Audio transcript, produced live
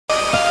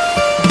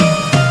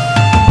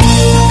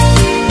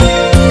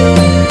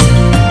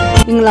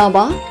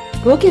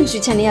Mangalaba, Go Chemistry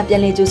Channel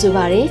Pianle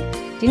Josubare,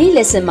 Dini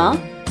Lesson Ma,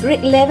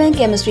 Grade 11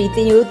 Chemistry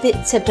Theo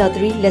Chapter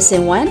 3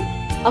 Lesson 1,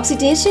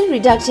 Oxidation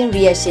Reduction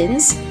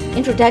Reactions,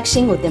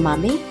 Introduction with the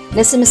Mami,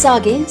 Lesson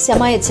Masage,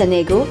 Samaya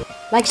Chanego,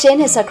 like Shane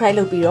has a cry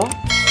lopiro,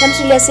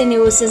 Chemistry Lesson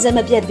you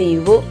Senzama Piat the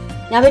Uvo,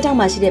 Navita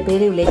Mashi de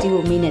Pele Leti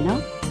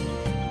Minena.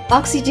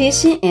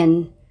 Oxidation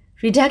and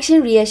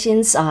reduction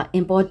reactions are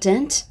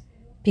important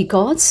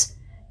because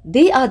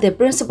they are the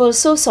principal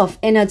source of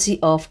energy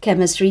of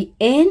chemistry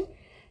and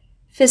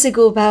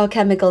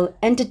physico-biochemical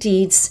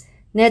entities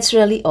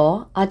naturally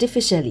or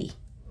artificially.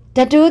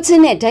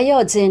 Tatutin et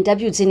diodzin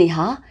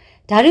dabutiniha,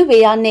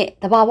 Darubeane,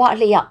 the Bawa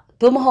Lea,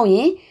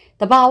 Dumhoye,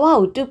 the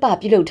Bawa Dupa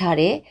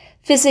Pilotare,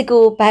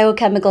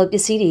 physico-biochemical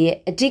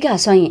pisidi, a diga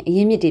swing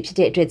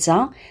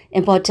yimidipite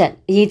important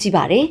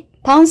yitibare.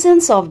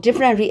 Thousands of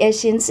different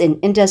reactions in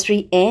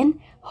industry and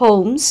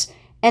homes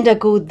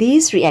undergo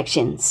these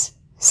reactions.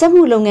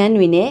 Samulongan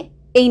wine,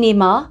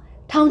 Enima,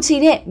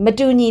 Townchine,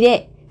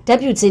 Madunide,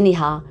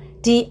 Dabutiniha,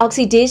 the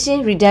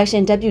oxidation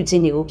reduction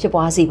Dabutinu,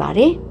 Pipazi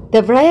Bare.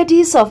 The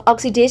varieties of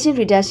oxidation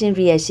reduction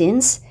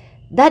reactions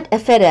that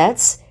affect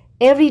us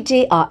every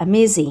day are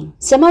amazing.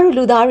 Samaru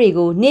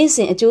Ludarigo,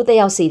 Nasin a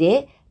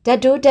Jodayaside,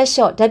 Dado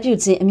Dashot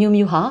Dabutin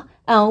Mumuha,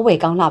 and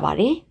Wake on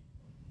Labare.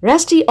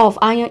 Rusty of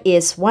iron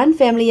is one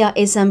familiar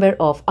example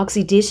of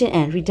oxidation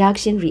and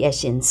reduction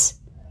reactions.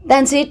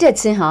 Danzi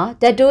Tetsinha,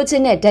 that does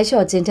in a dash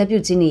or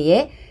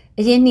tintabutini,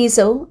 a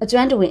yenizo, a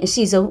joint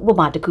season,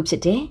 Womata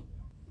Kupsete.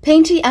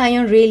 Painty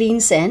iron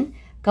railings and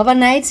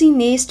galvanizing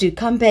nails to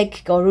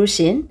combat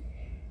corrosion.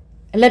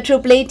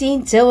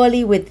 Electroplating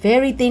jewellery with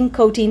very thin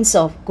coatings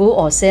of gold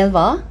or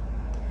silver.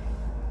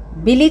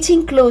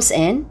 Bleaching clothes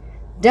and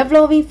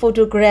developing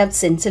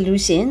photographs and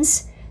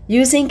solutions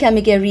using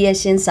chemical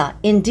reactions are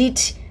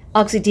indeed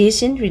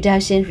oxidation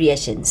reduction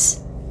reactions.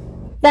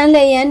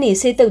 Tanlayan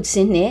is a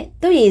toxin,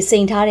 to ye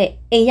saint hare,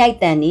 a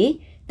yaitani,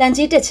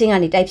 tanjita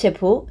chingani type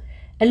shepo,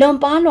 a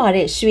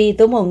lompalware, sweet,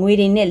 domong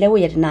within a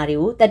lawyer,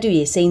 that do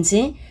ye saints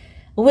in,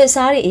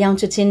 Wesari young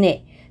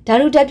chutine,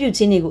 Taru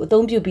dabutinigo,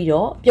 don't you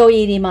biro,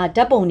 Pioirima,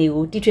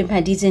 dabonigo, ditrim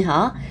pandizin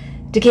ha,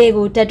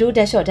 Dekego, Tadu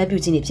dasho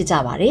dabutini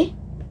pizavare.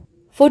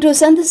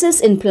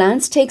 Photosynthesis in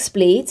plants takes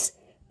place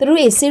through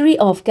a series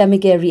of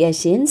chemical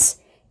reactions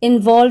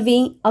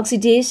involving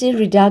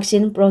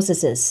oxidation-reduction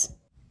processes.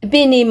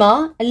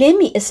 Binima,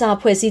 lemi asa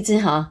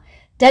pwesitinha,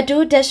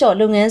 dadu dasho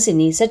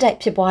lungansini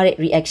satai pipare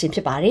reaction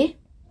pipare.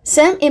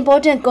 Some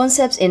important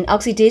concepts in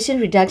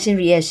oxidation-reduction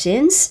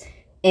reactions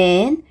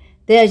and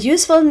their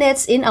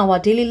usefulness in our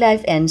daily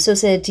life and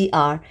society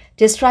are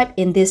described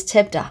in this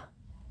chapter.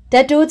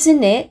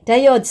 Dadodzine,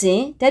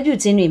 dayodzin,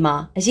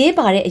 dabuzinrima,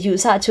 ayebare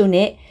ayusa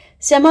chune,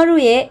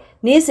 samaruye,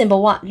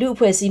 nesimbawa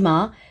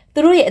lupwesima,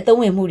 through a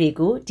throwing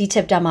murigo, the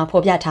chapter ma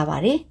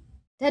pobiatavare.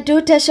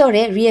 Tadu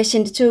tashore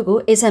reaction to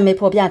go is a me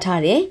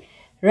pobiatare,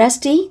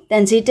 rusty,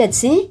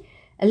 tanzitetsi,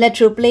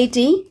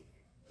 electroplating,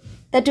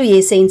 tatu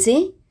ye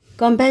saintsi,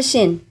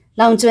 combustion,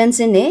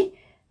 loungewansine,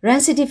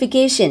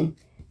 rancidification,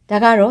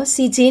 dagaro,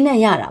 sijina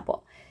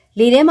yarabo.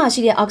 Lide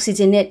mashia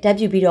oxygenate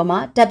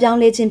dabubiroma, dabyang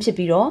legend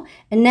pipiro,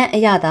 and net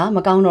ayada,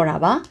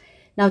 magaunoraba,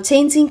 now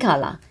changing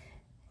color.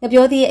 The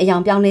beauty a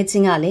young young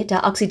letting the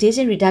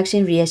oxidation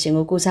reduction reaction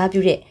will go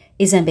sabure.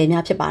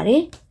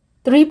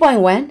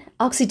 3.1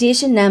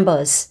 Oxidation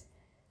numbers.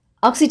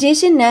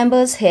 Oxidation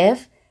numbers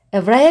have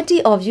a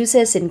variety of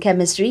uses in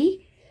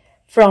chemistry,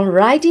 from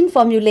writing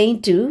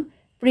formulae to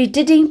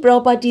predicting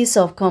properties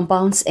of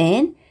compounds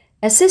and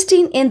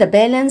assisting in the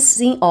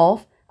balancing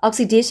of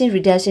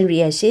oxidation-reduction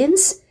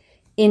reactions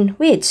in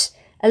which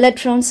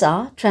electrons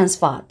are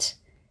transferred.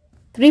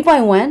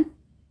 3.1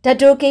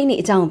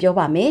 Tatokaini itang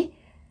pyobame.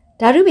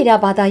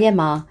 Darubida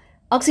batayama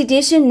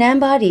oxidation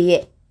number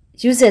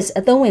uses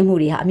a tone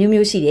muria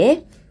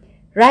mumushide.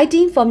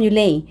 Writing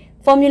formulae,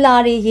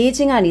 formulary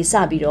yejingani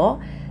sabiro,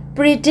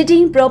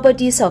 predicting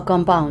properties of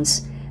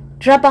compounds.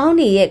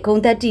 Drabani ye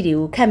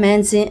contatidu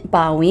commencing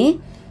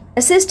bowing,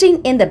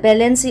 assisting in the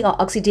balancing of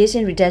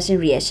oxidation reduction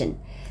reaction.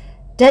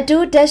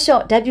 Dadu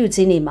dasho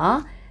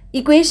dabuzinima,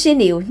 equation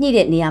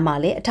needed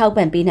niamale, a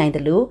taupan behind the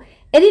loo,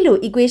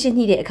 edilu equation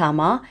needed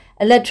kama,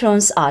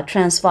 electrons are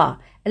transferred,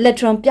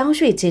 electron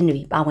piangshui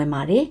genui bawen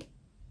mare.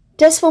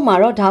 Test for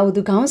Maro Tau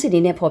du Council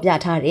in a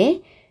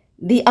pobiatare,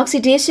 the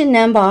oxidation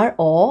number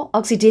or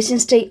oxidation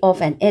state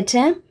of an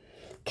atom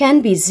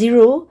can be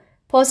 0,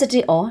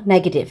 positive or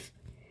negative.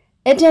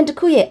 Atom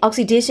kuye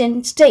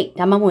oxidation state,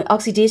 Namamu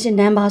oxidation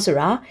number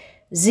sura,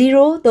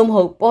 0,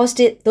 domho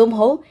positive,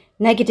 domho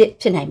negative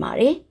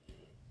pinaimare.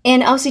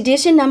 An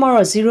oxidation number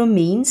of 0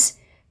 means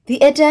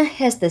the atom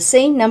has the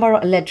same number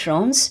of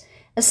electrons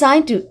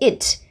assigned to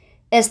it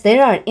as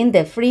there are in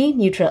the free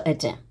neutral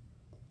atom.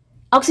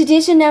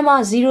 Oxidation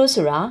number 0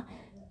 sura,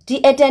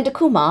 the atom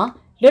kuma,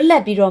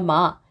 Lola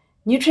biroma,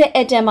 neutral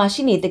atom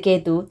machine the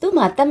ketu,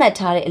 tuma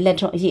tamatare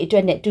electron ye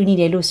eternate to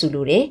nidelu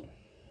sulure.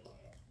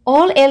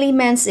 All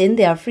elements in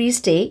their free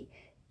state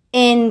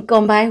and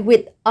combined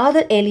with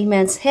other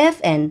elements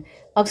have an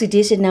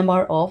oxidation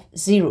number of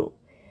 0.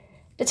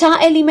 တခြား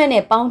element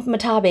နဲ့ပေါင်းမ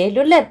ထားဘဲ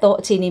လွတ်လပ်သော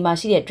အခြေအနေမှာ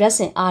ရှိတဲ့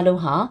dressing အား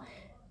လုံးဟာ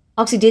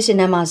oxidation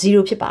number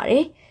 0ဖြစ်ပါတ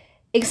ယ်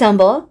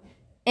example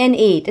Na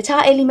တ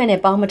ခြား element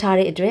နဲ့ပေါင်းမထား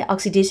တဲ့အတွက်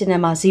oxidation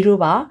number 0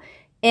ပါ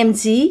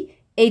Mg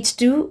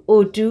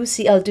H2O2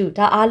 Cl2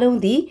 ဒါအားလုံး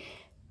သည်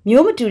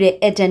မျိုးမတူတဲ့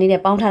atom တွေ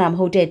နဲ့ပေါင်းထားတာမ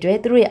ဟုတ်တဲ့အတွက်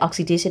သူတို့ရဲ့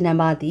oxidation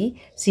number သည်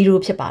0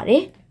ဖြစ်ပါတ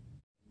ယ်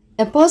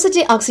A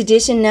positive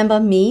oxidation number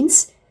means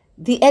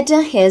the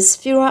atom has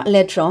fewer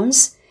electrons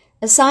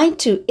assigned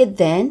to it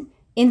than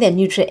in the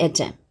neutral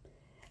atom.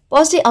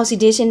 Positive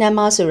oxidation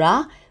number ဆိုတာ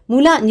မူ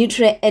လ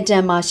neutral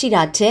atom မှာရှိ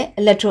တာထက်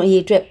electron အရေ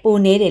အတွက်ပို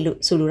နည်းတယ်လို့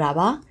ဆိုလိုတာ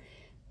ပါ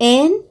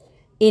And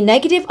a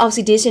negative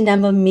oxidation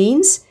number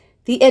means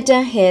the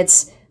atom has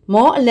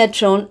more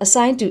electrons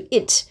assigned to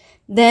it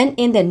than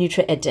in the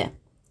neutral atom.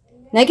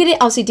 Negative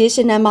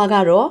oxidation number က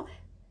တော့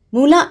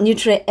မူလ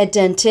neutral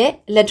atom ထက်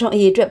electron အ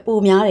ရေအတွက်ပို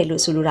များတယ်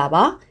လို့ဆိုလိုတာ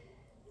ပါ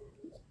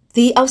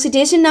The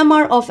oxidation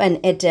number of an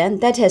atom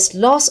that has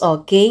lost or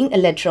gained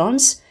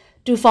electrons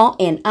to form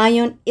an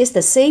ion is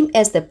the same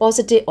as the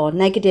positive or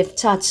negative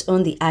charge on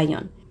the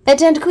ion.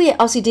 Atom တစ်ခုရဲ့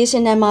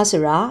oxidation number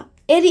ဆိုတာ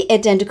အဲ့ဒီ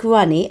atom တစ်ခုက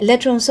နေ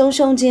electron ဆုံး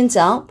ရှုံးခြင်း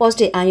ကြောင့်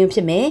positive ion ဖြ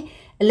စ်မယ်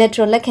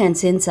electron လက်ခံ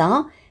ခြင်းကြောင့်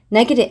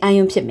negative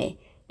ion ဖြစ်မယ်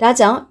ဒါ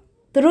ကြောင့်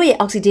သူတို့ရဲ့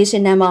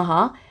oxidation number ဟာ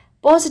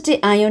positive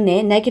ion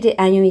နဲ့ negative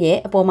ion ရဲ့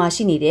အပေါ်မှာ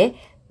ရှိနေတဲ့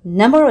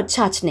number of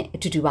charge နဲ့အ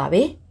တူတူပါ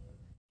ပဲ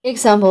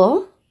Example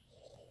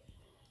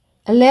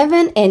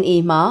 11Na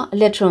မှာ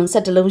electron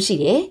 17လုံးရှိ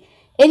တယ်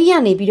အဲ့ဒီက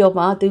နေပြီးတော့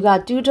မှသူက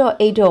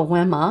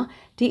 2.8.1 မှာ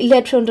ဒီ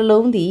electron တစ်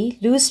လုံးသည်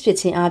loose ဖြစ်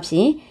ခြင်းအပြ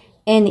င်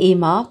Na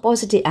မှာ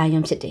positive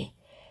ion ဖြစ်တယ်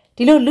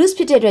ဒီလို loose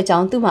ဖြစ်တဲ့အတွက်ကြော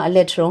င့်သူ့မှာ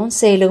electron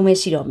 10လုံးပဲ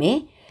ရှိတော့မယ်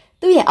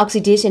သူ့ရဲ့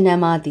oxidation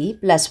number သည်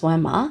 +1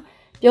 မှာ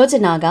ပြောချ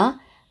င်တာက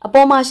အ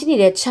ပေါ်မှာရှိနေ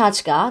တဲ့ charge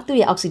ကသူ့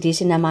ရဲ့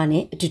oxidation number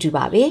နဲ့အတူတူ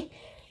ပါပဲ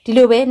ဒီ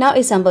လိုပဲနောက်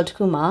example တစ်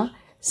ခုမှာ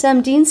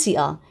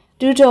 17Cl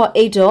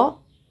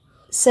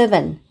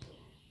 2.8.7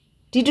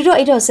 ဒီ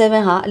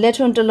 2.8.7 ဟာ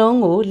electron တစ်လုံး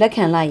ကိုလက်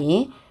ခံလိုက်ရ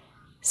င်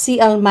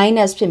Cl-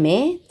 ဖြစ်မ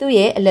ယ်သူ့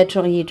ရဲ့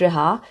electron အရေအတွက်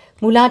ဟာ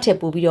မူလထက်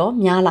ပိုပြီးတော့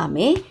များလာမ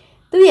ယ်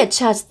သူ့ရဲ့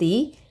charge သည်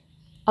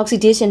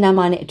oxidation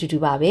number နဲ့အတူတူ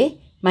ပါပဲ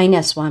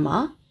 -1 ပါ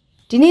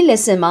ဒီနေ့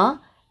lesson မှာ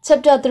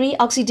chapter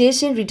 3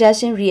 oxidation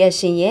reduction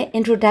reaction ရဲ့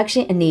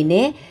introduction အနေ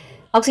နဲ့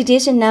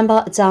oxidation number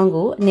အကြောင်း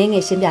ကိုအနည်းင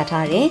ယ်ရှင်းပြ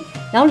ထားတယ်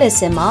နောက်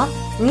lesson မှာ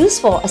rules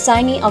for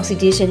assigning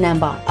oxidation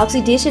number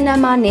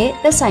နဲ့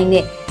သက်ဆိုင်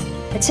တဲ့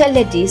အချက်လ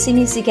က်တွေစီမ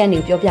င်းစည်းကမ်းတွေ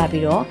ကိုပြောပြ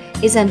ပြီးတော့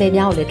example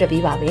များကိုလည်းတွေ့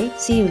ပေးပါမယ်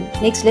See you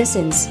next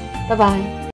lessons bye bye